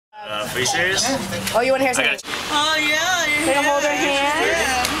Are you serious? Oh, you want to hear something? Oh yeah. Can I hold her hand?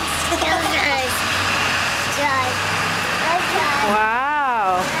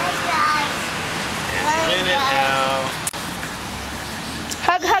 Wow. In it now.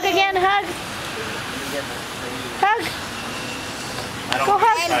 Hug, hug again, hug. Hug. Go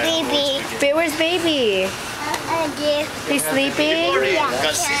hug. Baby. Where's baby? He's sleeping?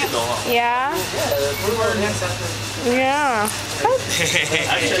 Yeah. Yeah. Hug.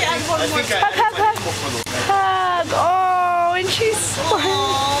 Hug, hug, hug. Hug. Oh, and she's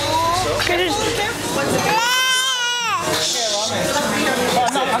smiling.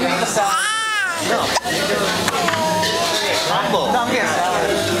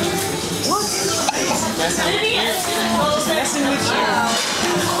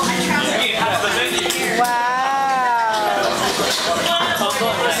 Wow.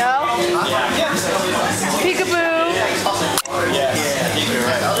 No? Peekaboo.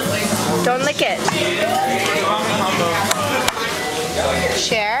 Don't lick it.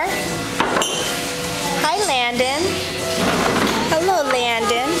 Share. Hi, Landon. Hello,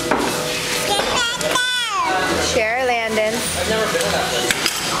 Landon. Share, Landon.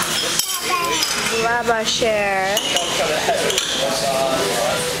 Lava share.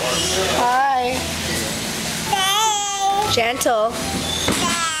 Hi. Gentle.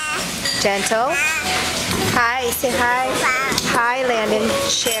 Gentle. Hi. Say hi. Hi, Landon.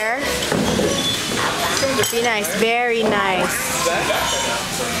 Share. Be nice. Very nice.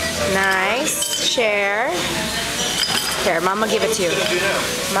 Nice. Share. Here, Mama give it to you.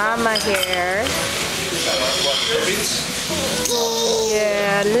 Mama here.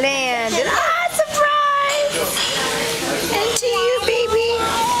 Yeah, Landon. Ah, surprise! And to you, baby.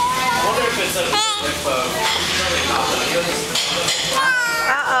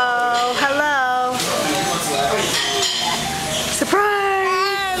 Uh-oh. Hello.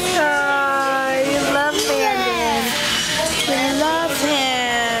 Surprise! Oh, you love Landon. You love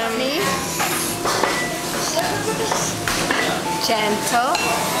him. Gentle.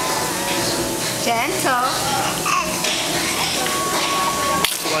 Gentle.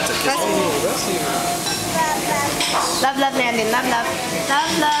 Love, love, Landon. Love, love.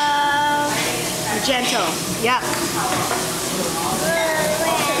 Love, love. Gentle. Yuck.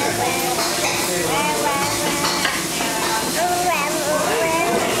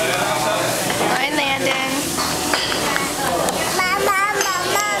 Hi, Landon.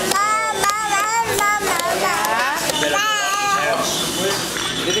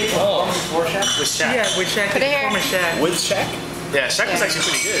 With Shaq. Yeah, with Shaq. Put it here. With Shaq? Yeah, Shaq was actually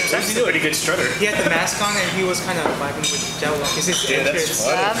pretty good. Shaq's a pretty good strutter. He had the mask on and he was kind of vibing with Jello. It's his that's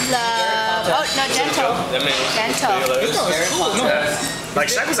funny. Love, love. Oh, no, gentle. Gentle. Like,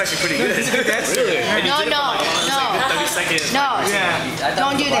 Shaq was actually pretty good. Really? No, no, no. 30 seconds. No. Yeah.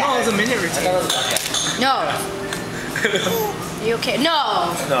 Don't do Oh, it that. was a minute routine. No. You okay?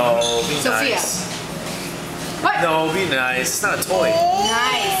 No. No, be Sophia. nice. What? No, be nice. It's not a toy.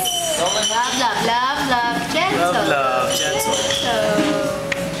 Nice. Love, love, love, love. Gentle. Love, love, gentle.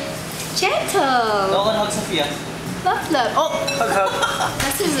 Gentle. Nolan, hug Sophia. Love, love. Oh, Hug, hug.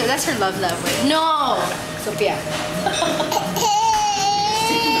 that's her love, love. Wait. No. Sophia.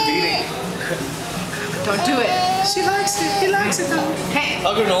 Beating. Don't do it. She likes it. He likes it though. Hey.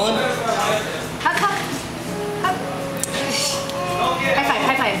 Hug her, Nolan. Hug, hug. Hug. High five,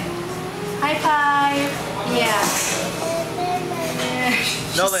 high five. High five. Yeah.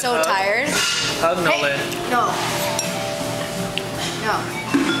 She's Nolan, so hug. tired. Hug Nolan. Hey. No. No.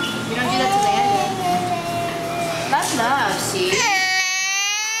 You don't do that to Landon. Love, love, see?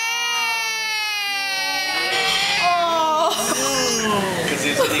 Oh. Because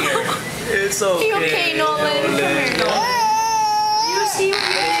he's hitting her. It's okay. You okay, Nolan? Come here, Nolan. You see what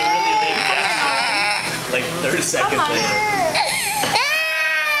you're Like 30 seconds Come on. later.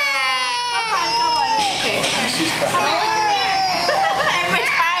 Come on, it's okay. She's crying. I'm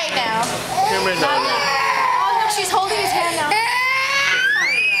tired now. Camera Nolan. Oh, look, she's holding his hand now.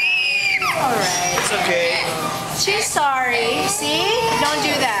 Alright. It's okay. She's sorry. See? Don't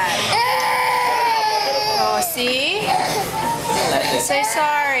do that. Oh, see? Say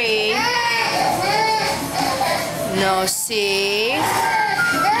sorry. No, see?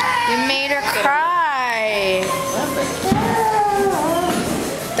 You made her cry.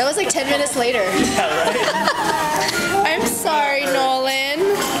 That was like 10 minutes later. Yeah, right? I'm sorry, Nolan.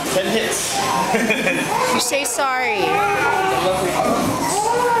 10 hits. You say sorry.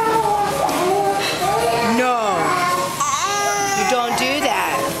 No. You don't do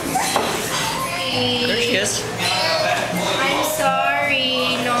that. There she is. I'm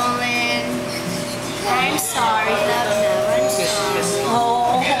sorry, Nolan. I'm sorry, love, love. I'm sorry.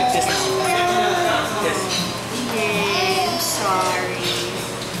 Oh.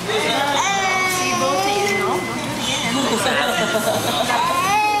 Bobby's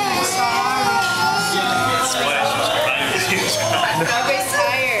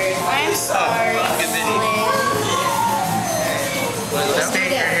tired. I'm sorry. Let's stay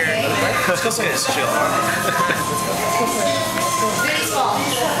here. Let's go somewhere chill.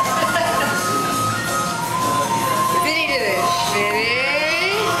 Baseball.